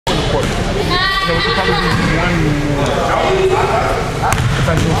court. Okay, we can probably do one more. If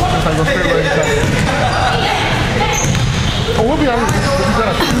I go straight right into that. Oh, we'll be on this.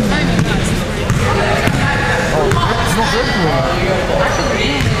 Oh, it's not good for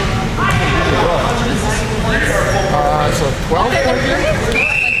so 12 point game?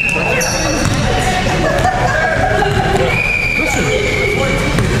 Listen.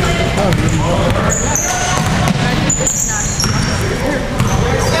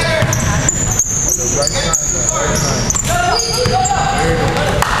 The right side, the right side.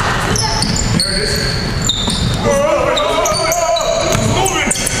 There it is. Moving.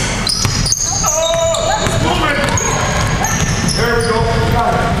 Moving. There we go.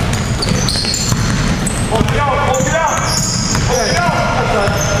 Got it. Hold it out. Hold it out. Hold it out.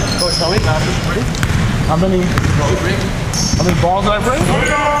 Coach, how many matches? How many balls did I bring?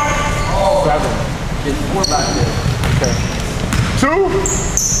 Oh, 7. It's 4 back there. Okay. 2?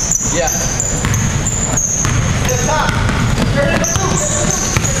 Yeah.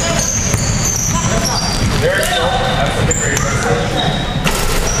 There you go. That's a big rate.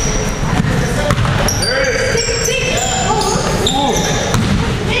 There it is. Ooh.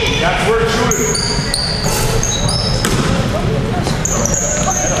 That's where it's shooting.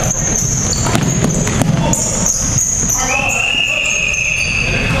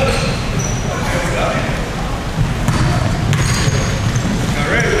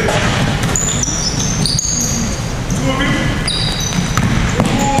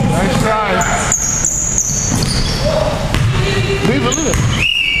 Nice try. Leave it.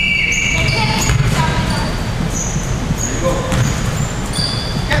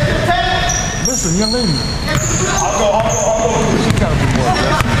 Listen, young lady. I'll go. She gotta be more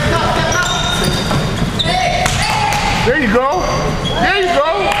aggressive. There you go. There you go.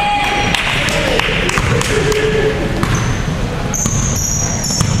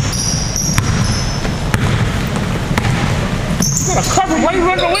 You gotta cover. Why you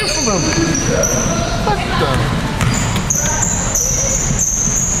running away from him? What the?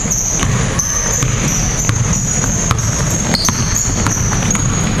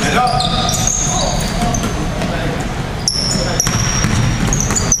 Head up.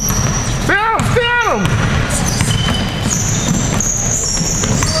 Stay on him.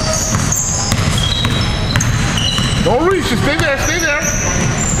 Don't reach. Stay there.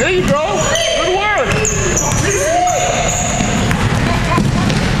 There you go. Good work.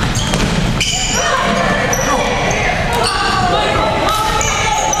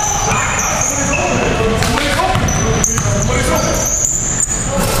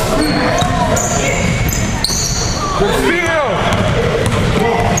 Good steal!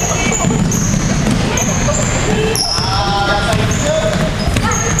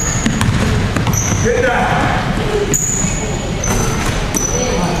 Get down!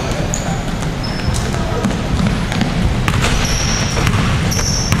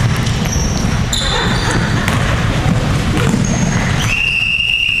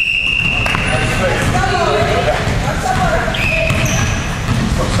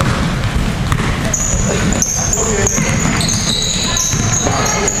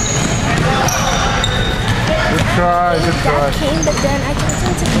 Good try. That came, but then I can't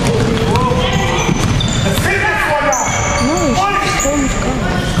seem to get it. No, she's so much gone.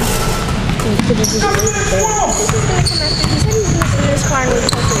 He could have just waited there. This is gonna come after. He said he was gonna sit in his car and wait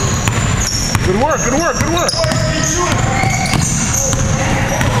for me. Good work.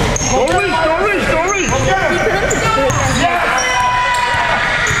 Don't reach. He could have just do it. Yeah.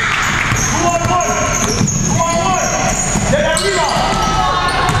 Come on. Get that rebound.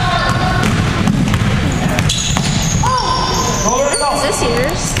 Is this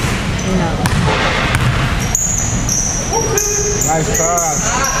yours? No. Nice pass.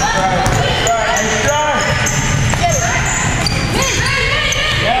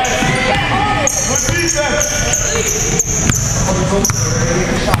 Good defense.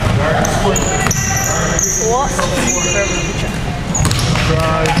 What?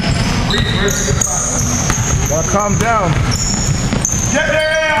 Gotta calm down. Get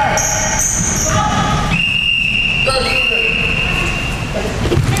there!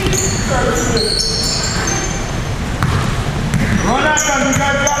 Run at them, you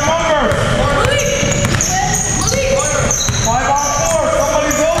guys got numbers. 5 on 4,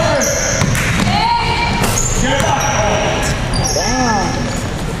 somebody's open. Get back. Damn.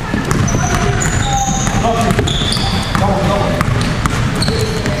 Go.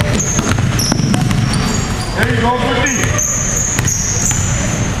 There you go, good D.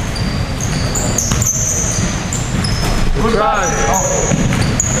 Good try.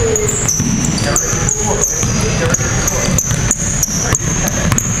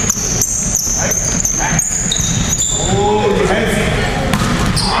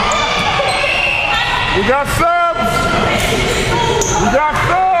 got subs! We got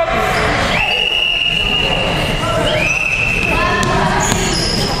subs!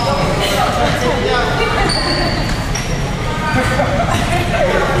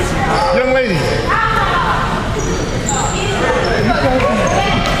 Young lady.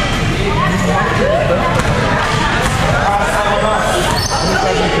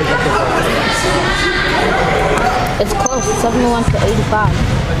 It's close, 71 to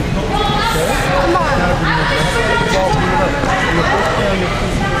 85. Come on.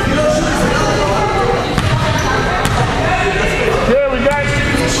 Here we got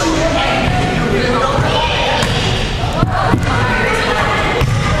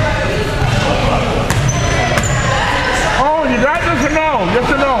Oh, you got this or no? Yes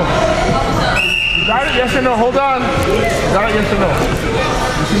or no? You got it? Yes or no? Hold on. You got it? Yes or no?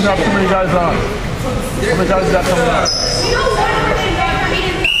 You seem to have too many guys on. How many guys got coming on?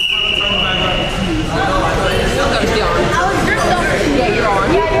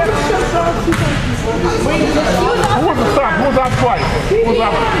 Who was the stop? Who was off twice? Who was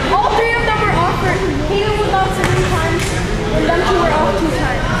off? All three of them were off. Hayden was off 3 times, and them 2 were off 2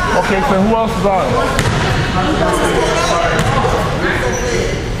 times. Okay, so who else is on?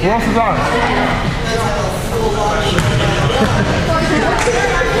 Who else is on?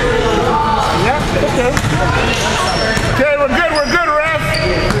 Yeah, okay. Okay, we're good, ref.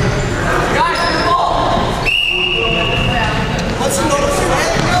 Guys, the ball. What's the notice?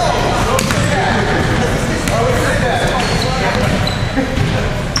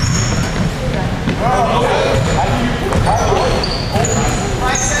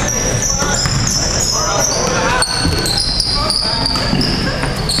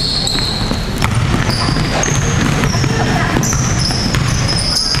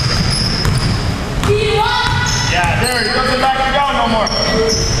 Yeah, there, he doesn't back you down no more.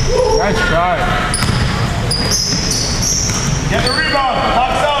 Nice try. Get the rebound.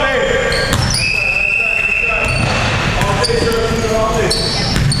 Box out, hey. All day, sir. All day.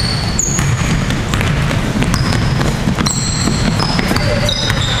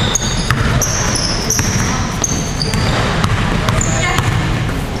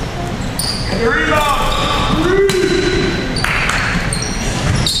 Get the rebound.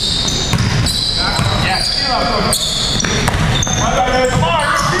 Yeah, steal out, coach. My bad, it's Mark.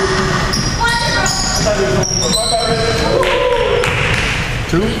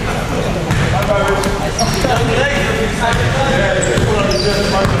 Two?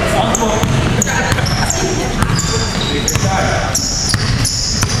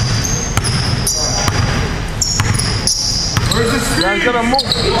 Where's the screen? Guys, gotta move.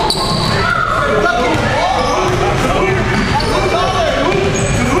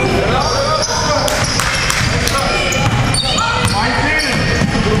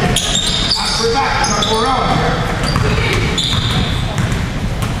 We're back. We're go around.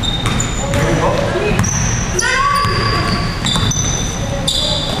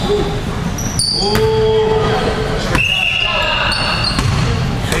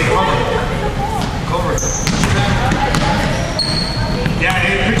 Hey, cover it. Yeah,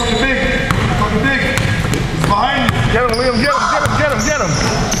 hey, pick up the big. Pick up the big. He's behind you. Get him, Liam. Get him.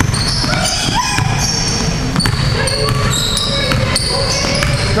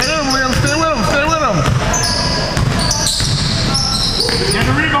 Stay with him, Liam. Stay with him. Get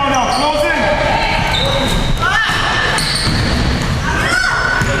the rebound now. Close in.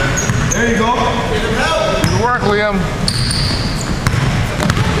 There you go. Good work, Liam.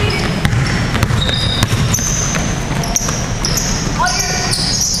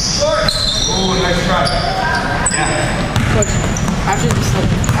 Oh, nice try. Yeah. Coach, after this,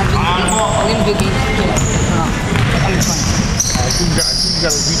 I'm going to do games. I'm 20. I think you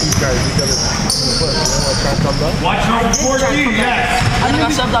gotta beat these guys. You gotta put. Try to come back. Watch out for 14. Yes. I got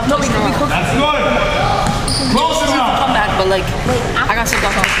subbed off twice in a row. That's good. Close enough. Come back, but like, I got subbed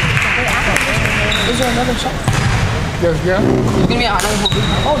off twice. Is there another shot? Yes, yeah. It's gonna be a another whole game.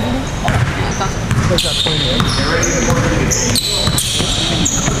 Oh, do you? Yeah, it's awesome. There's that 20 minutes.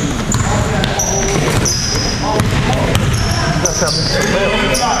 That's happening.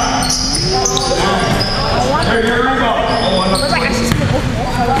 Here we go.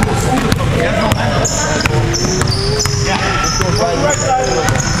 Yeah.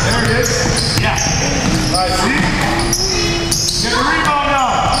 There it is. Yeah. All right, see? Get the rebound now.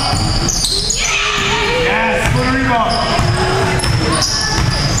 Yes, put a rebound.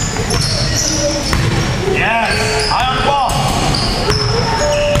 Yes, eye on the ball.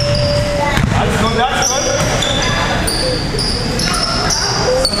 That's good, that's good.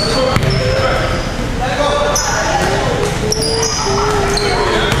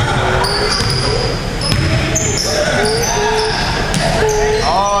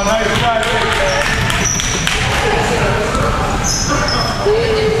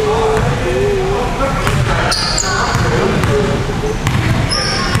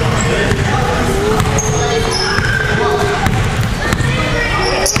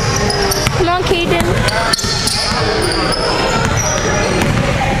 Caden.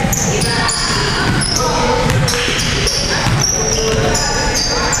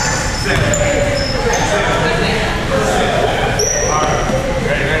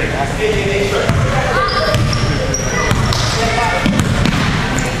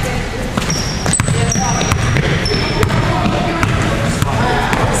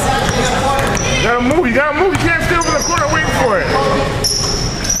 You gotta move. You can't stay over the corner waiting for it.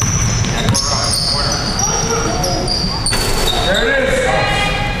 There it is.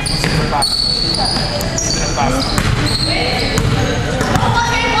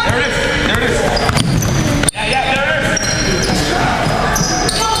 There it is. There it is. Yeah, there it is.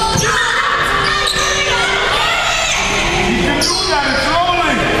 You can do that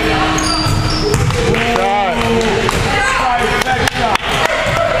slowly. Next shot.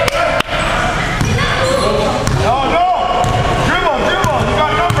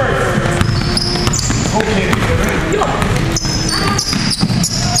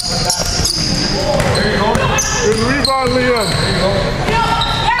 Good rebound, Liam. There you go.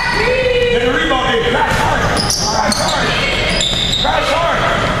 Get the rebound, Dave. Crash hard. Crash hard. Crash hard.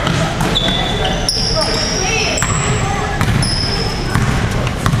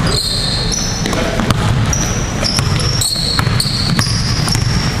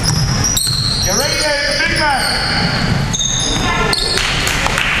 Get ready, Dave. Big man.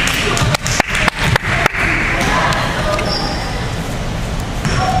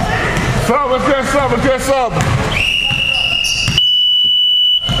 Sub, let's get sub, let's get sub.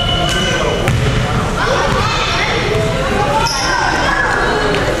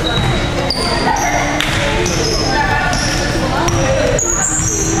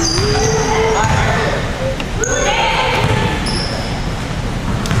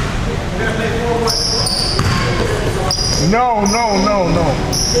 No.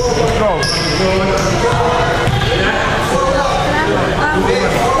 Let's go.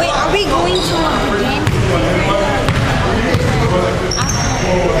 Wait, are we going to the game?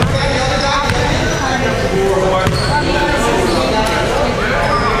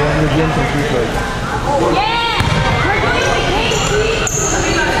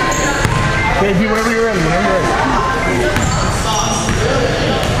 KG, whenever you're ready, whenever you're ready.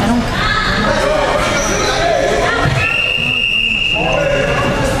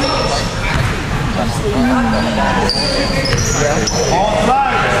 All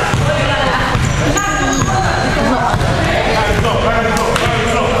sides.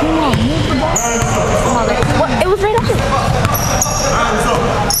 What? It was right up there.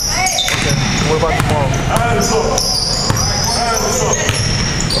 What about tomorrow? Let's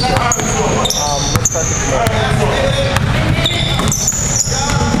start the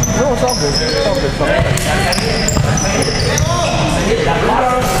no, it's all good. It's all good.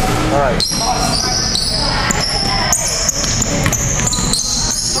 All right.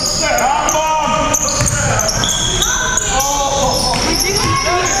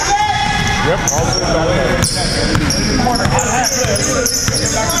 Yep, all the way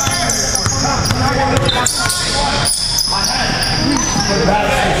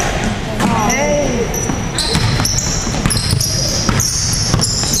back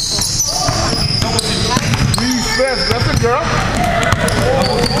Keep6ix, that's it, girl.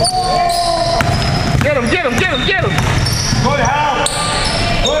 Get him. Good help.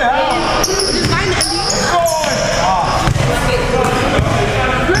 Good help.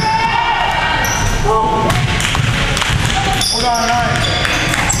 Hold on, right.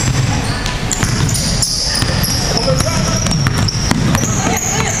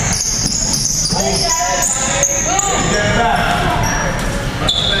 Get back.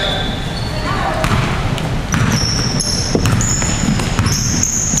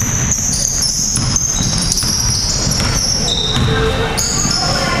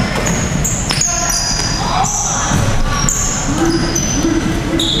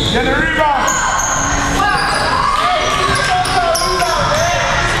 Get the rebound.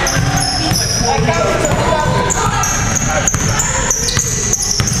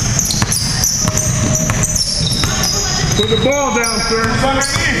 Put the ball down, sir. It's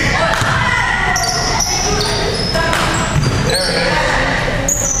underneath. There it is.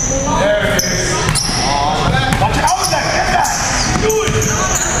 There it is. Watch out with that. Get that. Do it.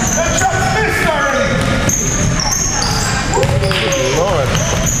 That shot missed already. Lord.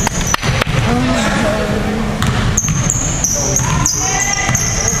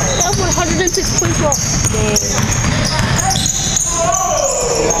 That was 106 points wrong.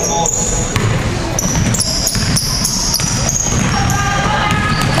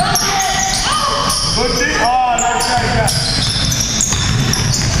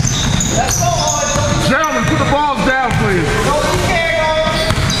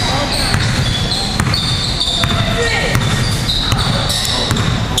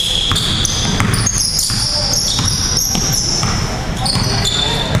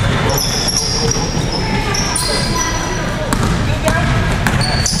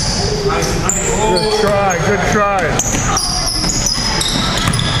 Good try, good try.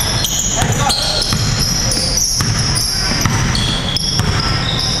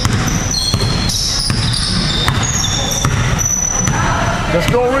 Let's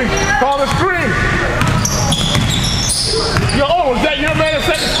go, Reek. Call the screen. Yo, oh, is that your man that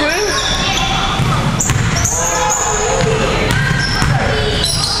set the screen?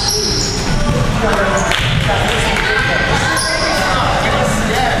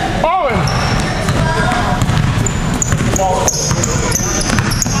 Owen.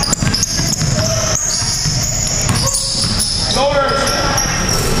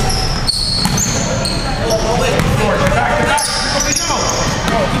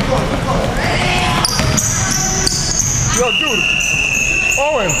 Yo, dude.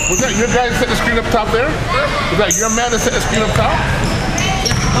 Owen, was that your guy that set the screen up top there? Was that your man that set the screen up top?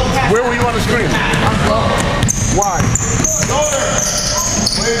 Where were you on the screen? Why? I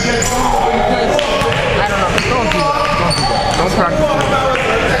don't know. Don't do that. Don't do that. Don't practice.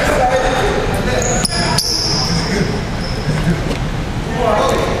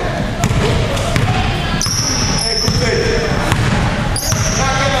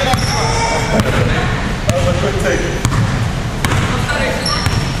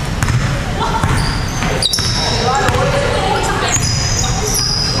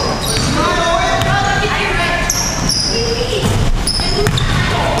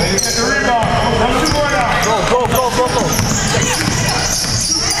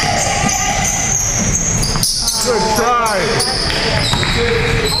 Good try.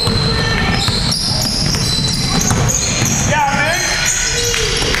 Yeah, man.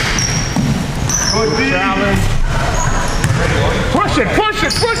 Good challenge. Push it, push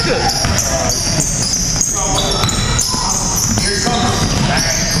it, push it. Here it comes.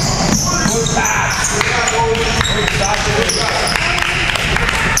 Good pass.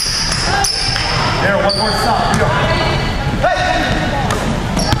 There, one more stop. Go. Hey.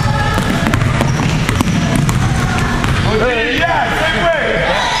 Yeah, same way.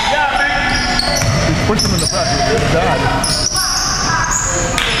 Yeah, man. He's pushing him in the back. Good God.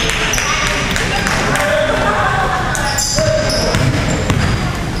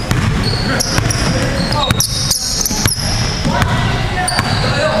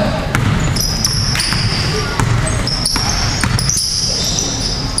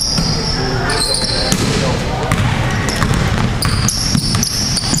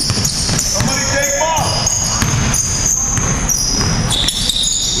 Somebody take ball.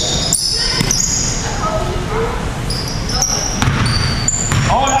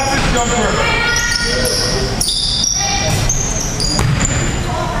 Oh, that's his jumper.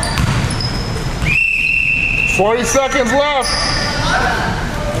 40 seconds left.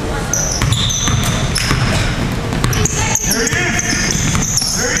 There he is.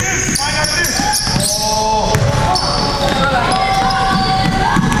 There he is. Find out this. Oh.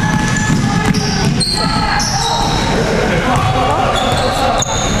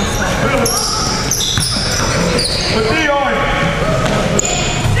 Put D on.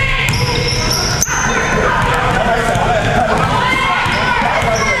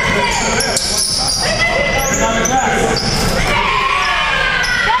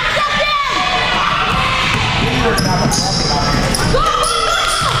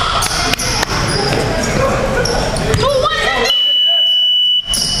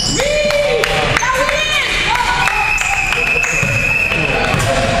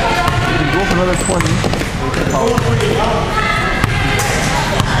 Go for another 20.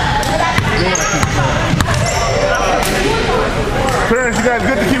 Parents, you guys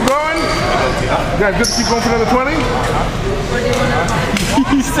good to keep going? You guys good to keep going for another 20?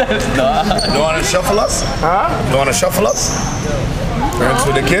 He says no. You want to shuffle us? Huh? You want to shuffle us? Parents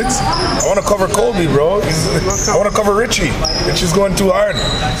with the kids? I want to cover Colby, bro. I want to cover Richie. Richie's going too hard.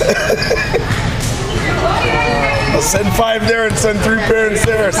 I'll send 5 there and send 3 parents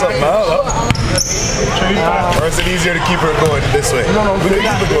there or something. Or is it easier to keep her going this way? No, we can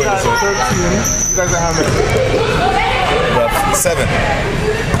keep it going this way. 13. You guys are having 7.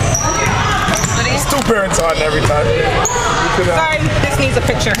 It's 2 parents on every time. Sorry, this needs a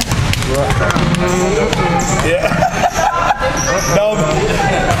picture. Yeah. No.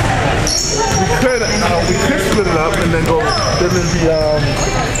 We could split it up and then go. Then it'd be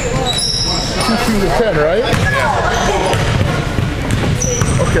 2 teams of 10, right? Yeah.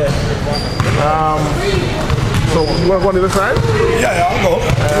 Okay. So you want to go on the other side? Yeah, I'll go.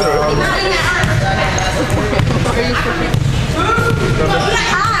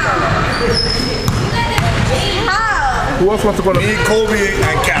 Who else wants to go? Me, Colby,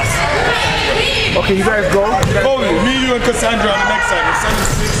 and Cass. Okay, you guys go. Colby, me, you, and Cassandra on the next side. We're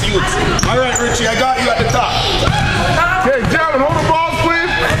 7-6. All right, Richie, I got you at the top. Okay, gentlemen, hold the balls, please.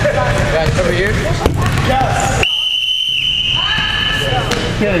 Guys, over here. Yes.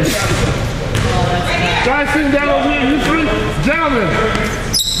 Okay. Guys, sitting down over here. You three, gentlemen.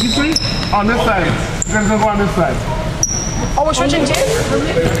 You three on this side. You guys gonna go on this side. Oh, we're switching too?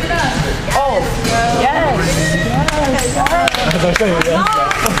 Oh, yes.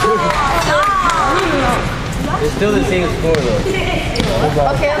 It's still the same score though.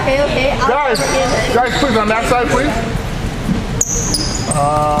 Okay. Guys, please on that side, please.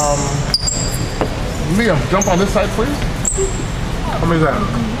 Liam, jump on this side, please. How many is that?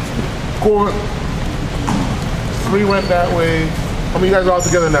 4. 3 went that way. How many guys are all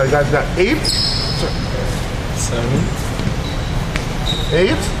together now? You guys got 8? 7.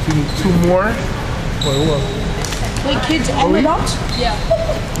 8. You need 2 more. Wait, kids and adults? Yeah.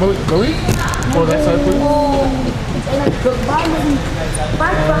 Louis? Go that side, please.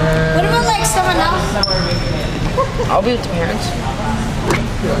 What about like someone else? I'll be with the parents.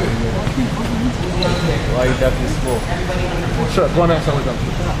 Why you ducking school? Sure, go on that side with them.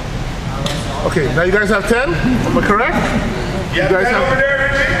 Okay, now you guys have 10? Am I correct? You guys have over there,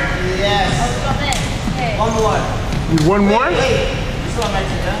 Richie? Yes. Need 1 more?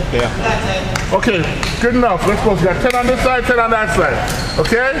 Yeah. Okay, good enough. Let's go. You got 10 on this side, 10 on that side.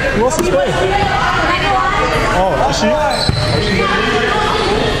 Okay? Who else is playing? Oh, is she?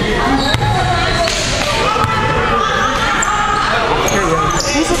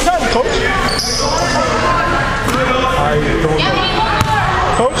 Who's the 10, coach? I don't know.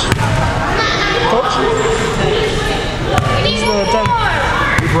 Coach? Coach? Who's the 10?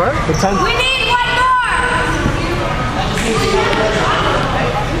 What? The 10? We need 1 more.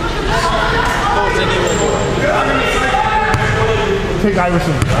 Take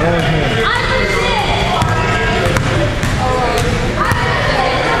Iverson. I don't know his name.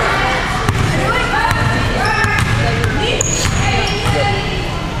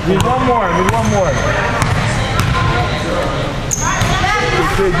 Need 1 more.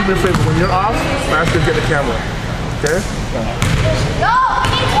 Okay, do me a favor. When you're off, Master, get the camera. Okay?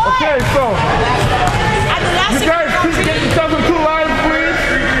 Okay, so you guys keep getting yourself in 2 lines, please.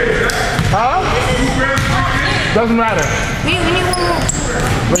 Huh? Doesn't matter. We need 1 more.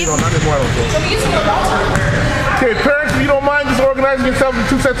 No, you don't. Not anymore. Okay, parents, if you don't mind just organizing yourselves in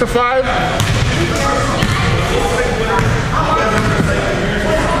 2 sets of 5.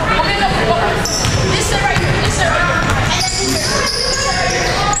 This side right here. This side right here.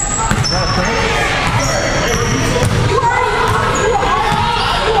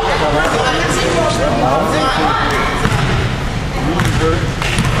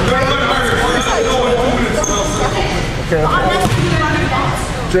 Okay.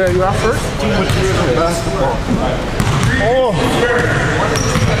 Jay, you out first? Basketball. Oh,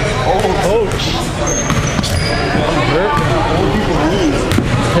 coach.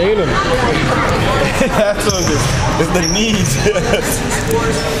 Pain him. That's what it is. It's the knees.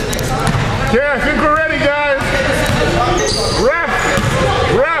 Yeah, I think we're ready, guys. Ref,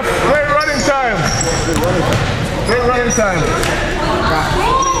 great running time. Great running time.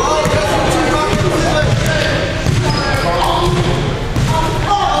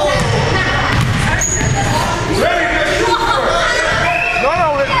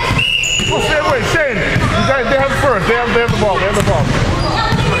 Wait, Shane, you guys, they have it first. They have the ball.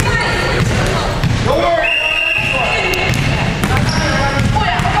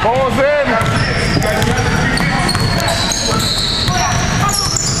 Ball's in.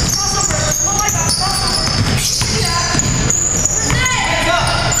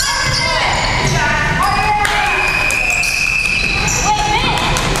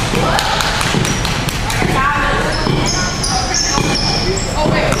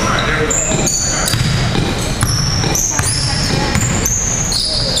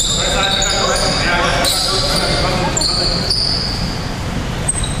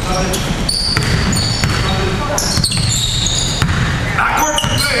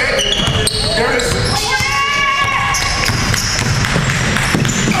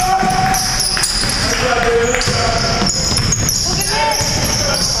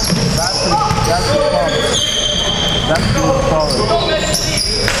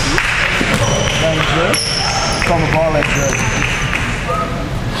 On the ball like this.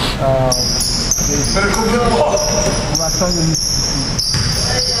 Better go get the ball. Last time that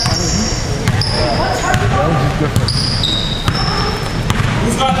was just different.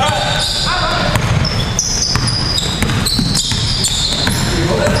 Who's got that?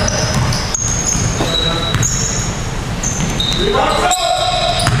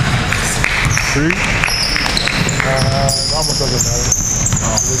 Three? Almost doesn't matter.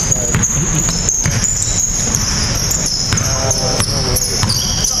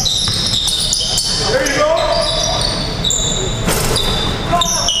 There you go.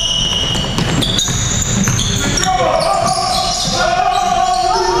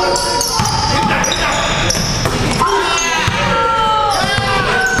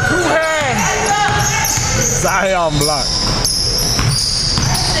 Zion block.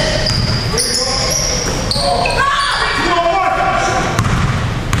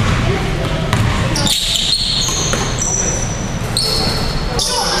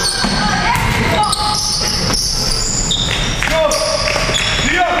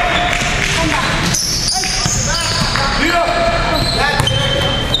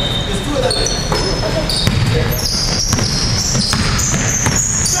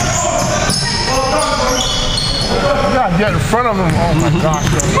 Get in front of him. Oh my gosh.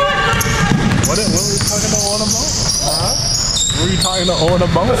 What were you talking to on about? Huh? What were you talking to on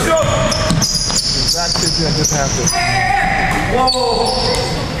about? Exact shit that just happened. Whoa!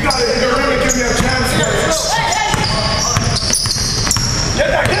 You gotta hit the ring and give me a chance first. Get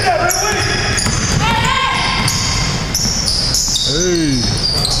that right away! Hey,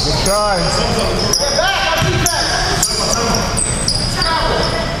 good try. Get back,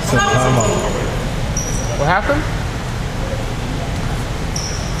 It's a timeout. What happened?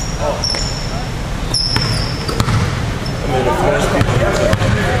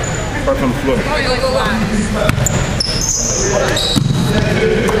 Back on the floor.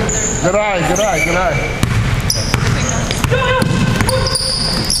 Good eye, good eye, good eye.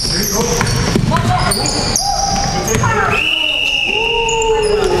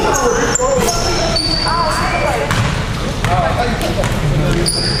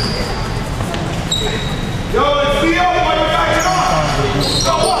 Yo, it's me up, why you backing off?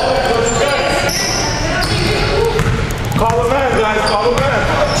 Go what? Call a man, guys, call a man.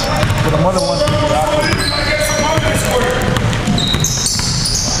 But the mother wants to Get some money this quarter.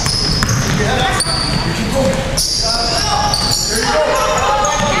 There you go.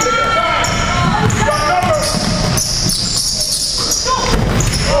 You got numbers.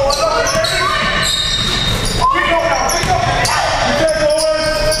 Oh, I love it. Pick up now, pick up. You can't go in.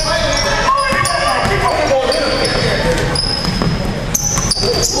 Pick up the ball.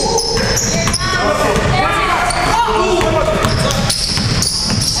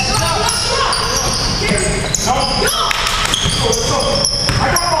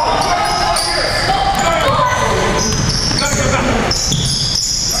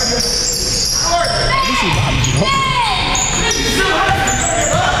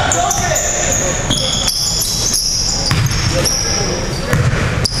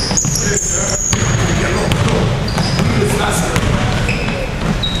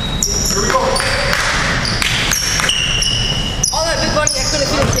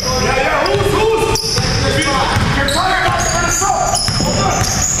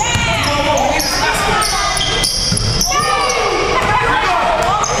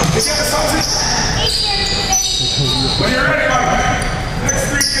 When you're ready, Mike. Next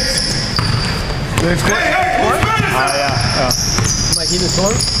 3 kicks. Hey, who's better? yeah. Like he just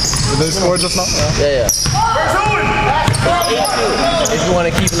scored? Did they score just now? Yeah. Where's Owen? 8-2. If you want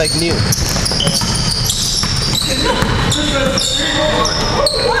to keep it like new.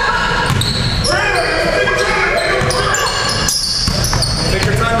 Take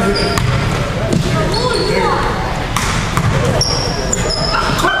your time to hit it.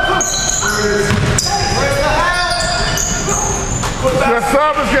 Get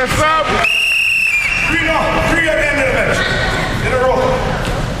sub, let's get sub. 3 now. 3 at the end of the bench. In a row.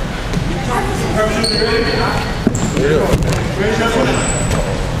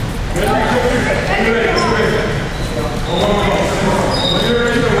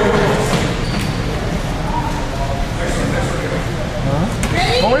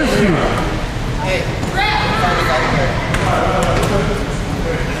 How is you?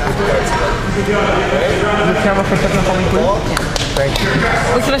 Is the camera for second for me, please? Thank you.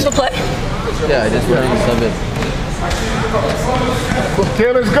 Oh, should I still play? Yeah, I just wanted to sub it.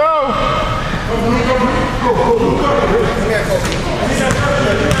 Okay, let's go.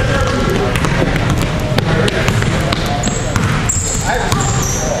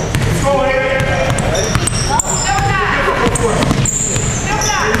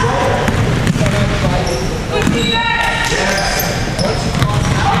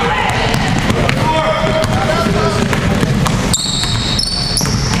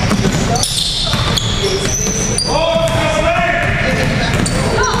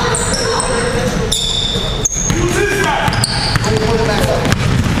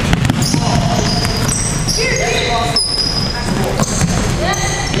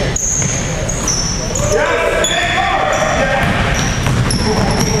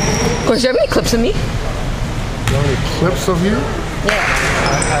 Coach, do you have any clips of me? You have any clips of you? Yeah.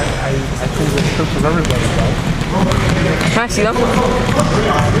 I think there's clips of everybody, bro. Can I see them?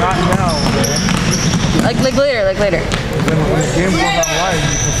 Not now, man. Like later, like later. Then when the game goes online,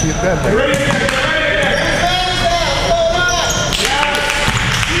 you can see it then.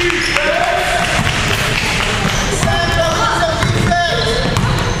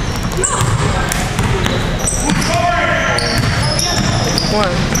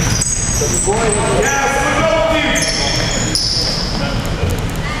 One.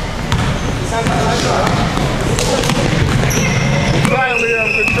 Try, Liam,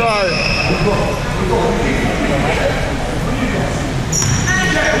 good try.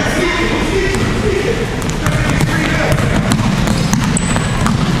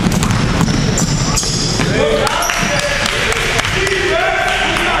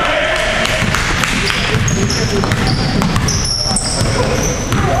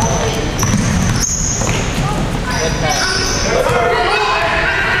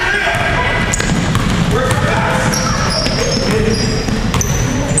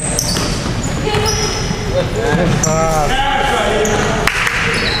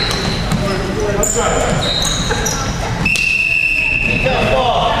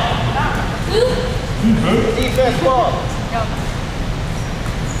 Defense ball.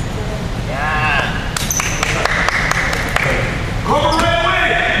 Cover red way.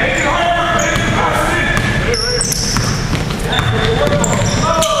 Make it hard. Make it fast.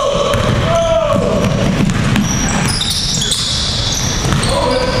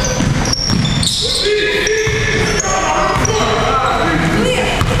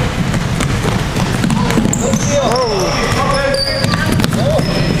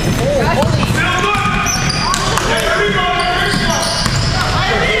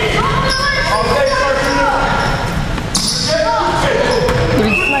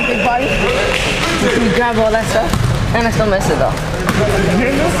 Grab all that stuff, and I still missed it though.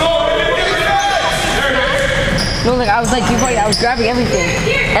 No, like I was like, I was grabbing everything,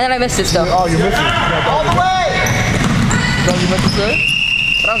 and then I missed it still. Oh, you missed it. All the way. No, you missed it?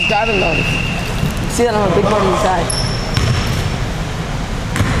 But I was grabbing them. See that I'm a big one inside.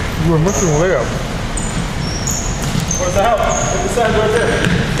 You were missing a layup. Where's the help? Look inside right there.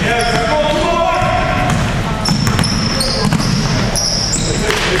 Yeah, come on.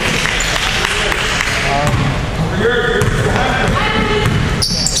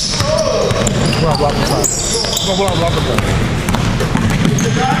 Block the side. No, block the side.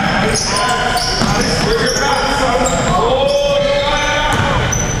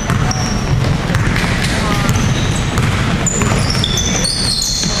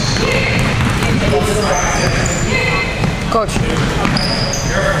 Coach.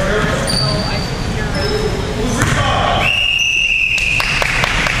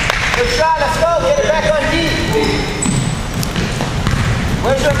 Good shot, let's go. Get it back on deep.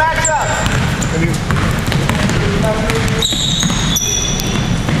 Where's your matchup? There he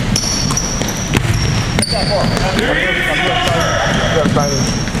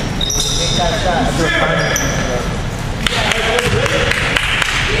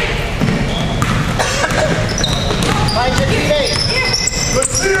Find your teammate. Good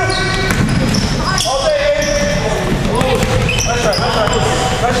steal. All day,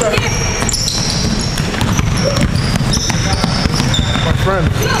 That's right. My friend.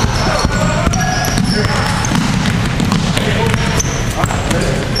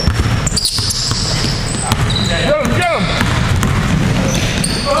 Get him!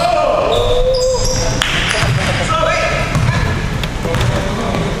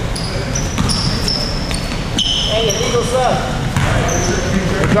 Hey, illegal sub.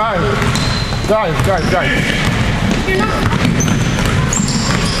 Guys.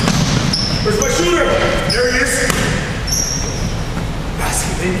 Where's my shooter? There he is.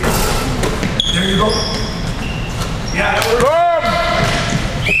 Basket, baby. There you go. Yeah, that works.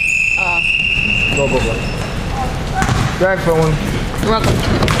 Go. Thanks, Owen. You're welcome.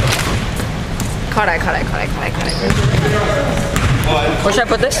 Caught it. Where should I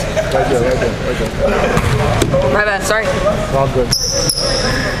put this? Right there. My bad, sorry. All good.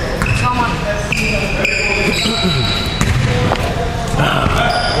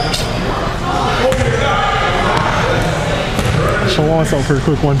 Show what's up for a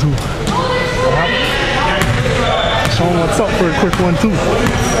quick 1-2. Show what's up for a quick 1-2.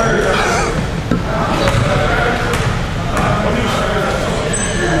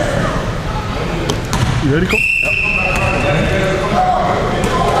 You ready, Cole? Yep.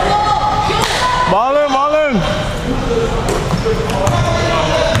 Ballin'!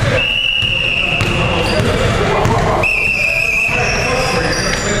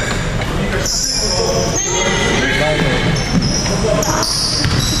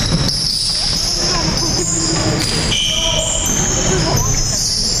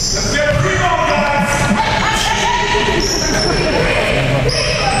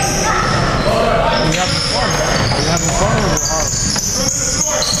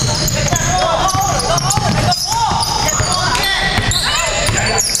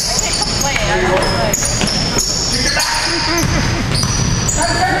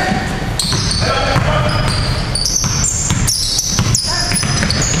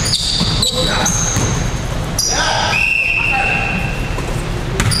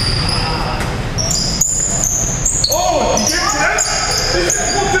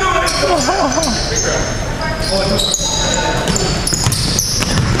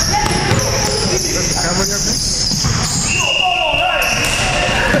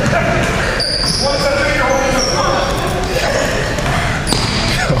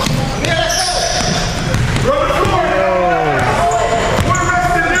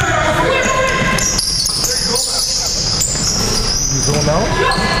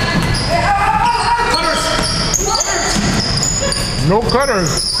 No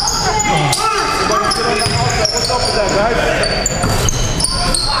cutters.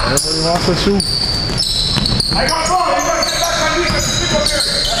 Everybody wants to shoot. I got ball. You gotta get back on defense. Stick up there.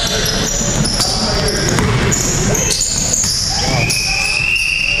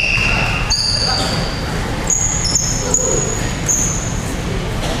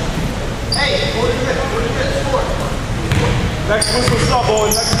 Hey, hold it. Score. Next whistle, stop, boy.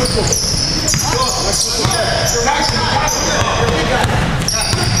 Next whistle. Next whistle.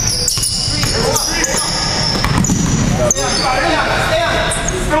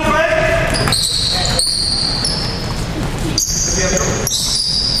 Still play.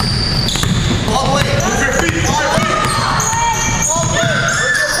 All the way. Move your feet. Move your feet. All the way.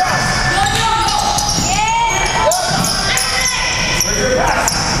 Where's your pass? Where's your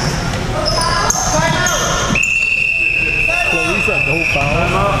pass? Time out. Police at no foul.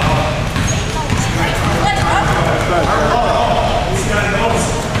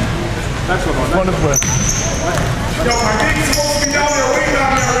 Next one. Next one. Yo, my game's supposed to be down there, way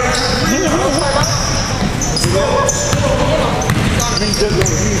down there. He's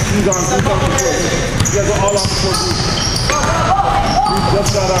on. You guys are all on the floor. He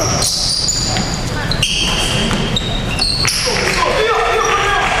just got on.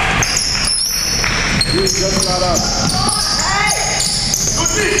 He just got on.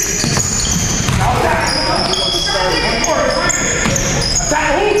 Attack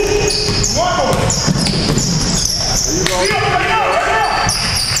who? One more. There you go.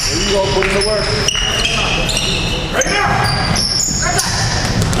 There you go, put in the work. Right now.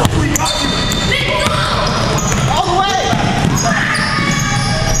 All the way.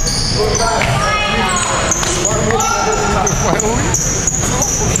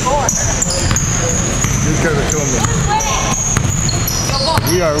 These guys are killing me.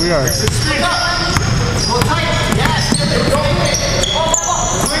 We are. Go tight. Yes. Go.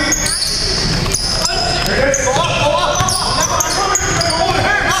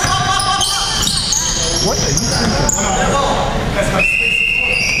 What are you thinking? That's my space.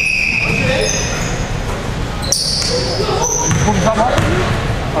 What's your name?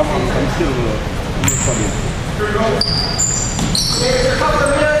 I'm still funny. Here we go. Here's your cover,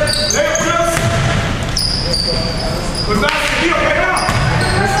 man. Lay up, Chris. Good back. Heel, right now.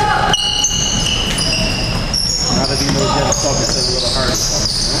 Now that he knows you have a sub, it's a little hard.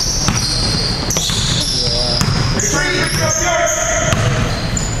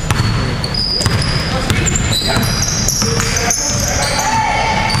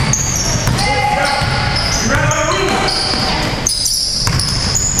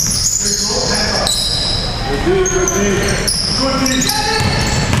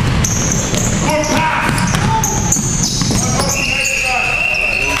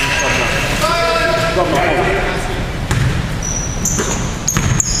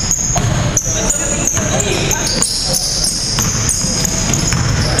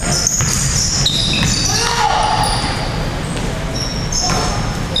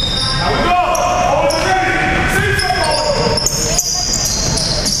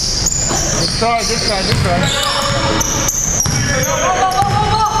 Good pass. Good try.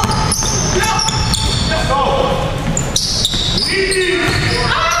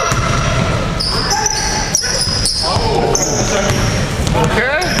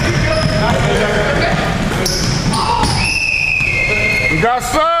 Okay. We got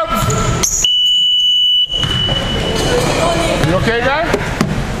subs. You okay, guy?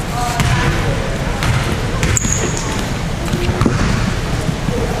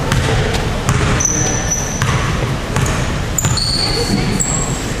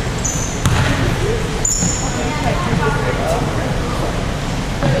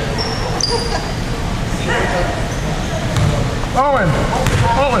 Owen.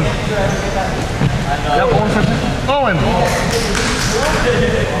 Owen.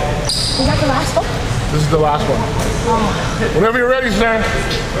 Is that the last one? This is the last one. Whenever you're ready, sir.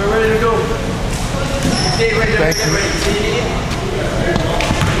 We're ready to go. Stay ready. Thank you.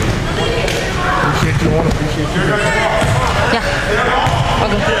 Appreciate you. Yeah.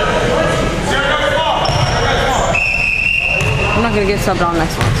 Okay. I'm not gonna get subbed on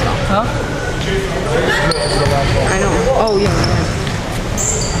next one, so. Huh? I know. Oh, yeah.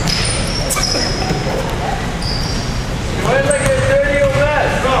 Why did I get 30 or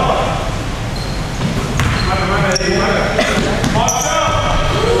less?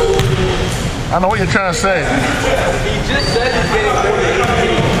 I don't know what you're trying to say. He just said he's getting old.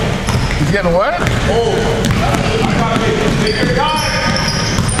 He's getting what? Old. Take your time.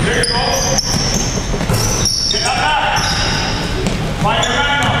 There you go. Get that back. Find your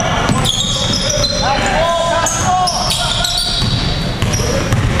man up. Pass the ball, pass the ball.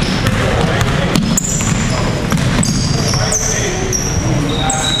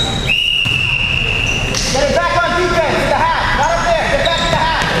 Get it back on defense, to the half, not up there, get back to the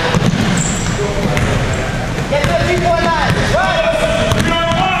half. Get to the 3-point line, right.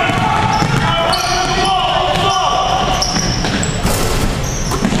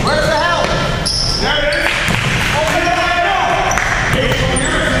 Where's the help? There it is. Open it right now. Hey,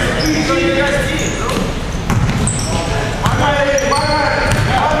 show your guys' team. My man.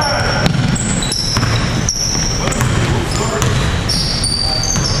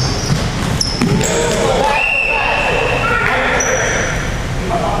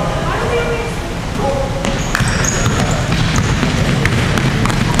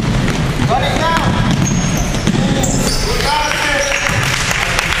 Run it down.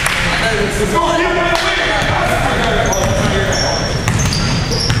 Let's go. Hit with the wing.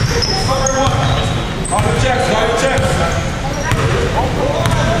 Cover one. On the checks.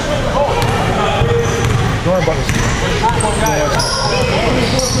 Don't worry about this.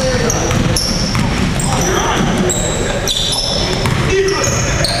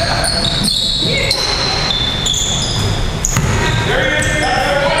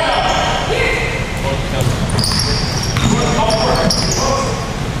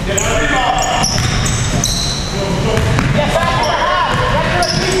 Get back to the half, get to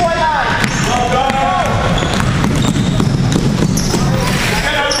the 3-point line.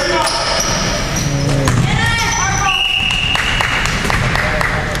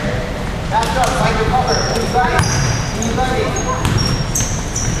 Back up, find your cover. Who's ready? Who's ready?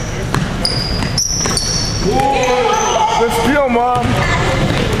 Good steal, Mom.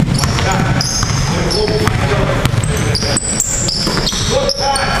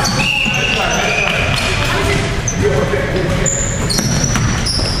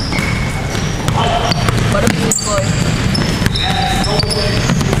 What a big boy.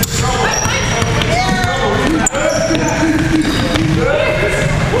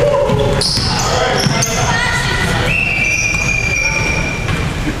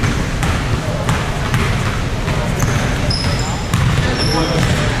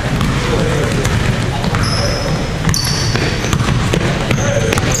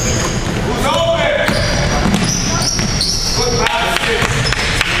 Who's open? Good pass.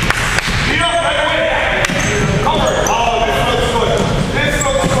 Beat up right away. Cover. Oh, this looks good. This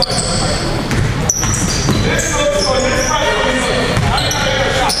looks good. This looks good. This pressure looks good. Now you gotta get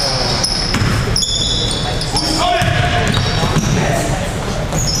a shot. Who's coming?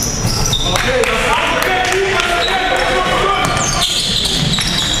 Okay, let's not forget you. Let's forget you. This looks good.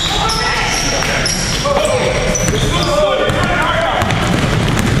 This looks good. You're running hard now.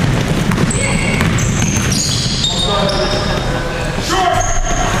 Sure.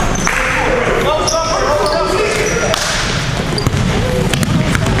 No suffer, no suffer.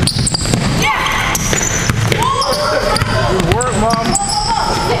 Good work, Mom.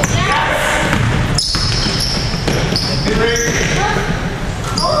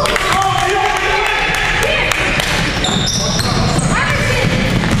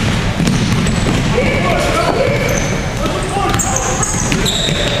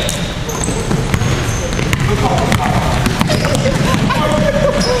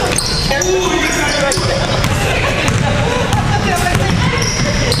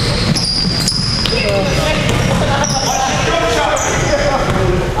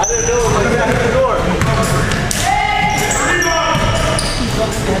 I didn't know it was like that the door.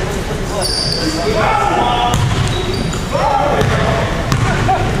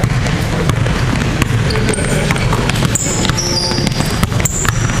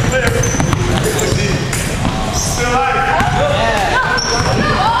 Still alive.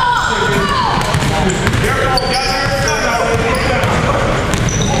 Careful, get there.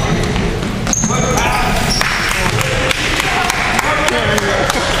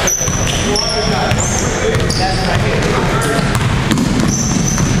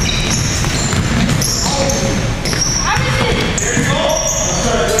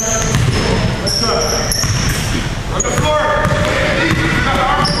 On the floor.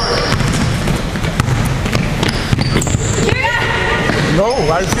 No,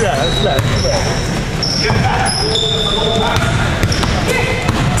 I see that. I see that. I see that. Get back.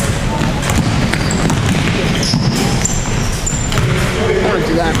 I want to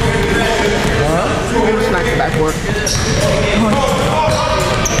do that. Huh? Smack the backboard.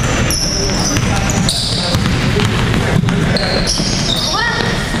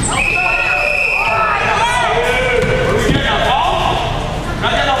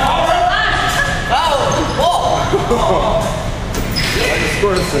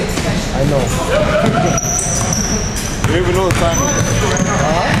 I know. You even know the time.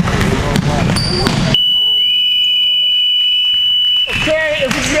 Okay, if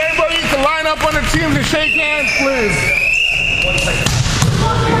we get everybody to line up on the teams and shake hands, please.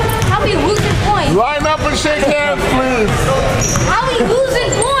 How we losing points? Line up and shake hands, please. How we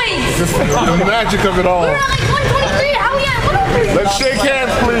losing points? Just the magic of it all. We're at like 123. How we at 103? Let's shake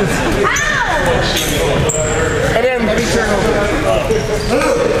hands, please. How? And then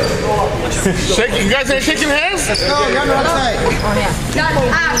shake. You guys ain't shaking hands? No, you're on the outside.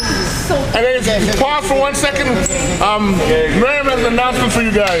 And then just pause for 1 second. Miriam has an announcement for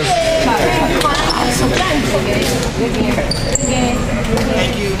you guys.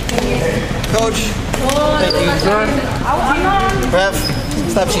 Thank you. Coach. Thank you. Ref,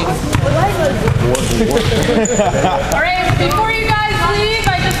 stop cheating. Alright, before you guys leave,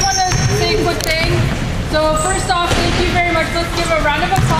 I just want to say a quick thing. So first off, thank you very much. Let's give a round of applause.